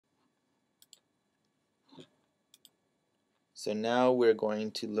So now we're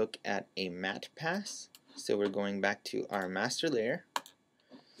going to look at a matte pass. So we're going back to our master layer,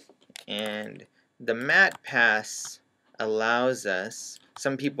 and the matte pass allows us,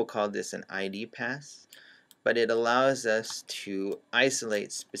 some people call this an ID pass, but it allows us to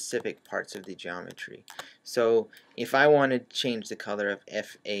isolate specific parts of the geometry. So if I wanted to change the color of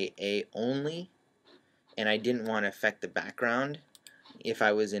FAA only, and I didn't want to affect the background, if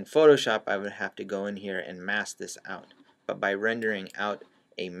I was in Photoshop, I would have to go in here and mask this out. But by rendering out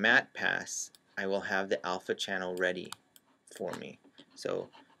a matte pass, I will have the alpha channel ready for me. So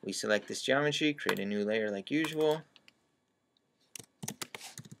we select this geometry, create a new layer like usual,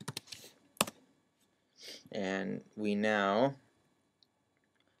 and we now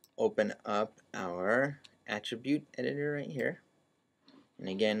open up our attribute editor right here. And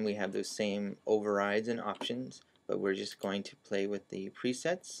again, we have those same overrides and options, but we're just going to play with the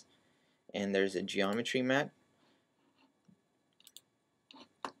presets. And there's a geometry matte.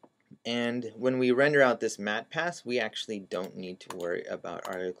 And when we render out this matte pass, we actually don't need to worry about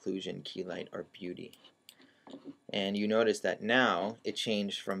our occlusion, key light, or beauty. And you notice that now it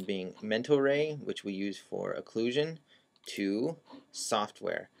changed from being mental ray, which we use for occlusion, to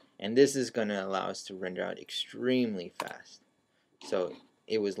software. And this is going to allow us to render out extremely fast. So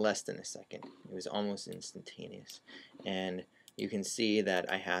it was less than a second. It was almost instantaneous. And you can see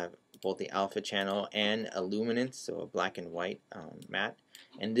that I have both the alpha channel and a luminance, so a black and white matte.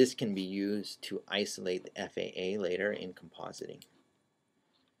 And this can be used to isolate the FAA later in compositing.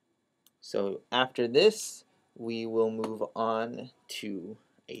 So after this, we will move on to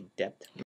a depth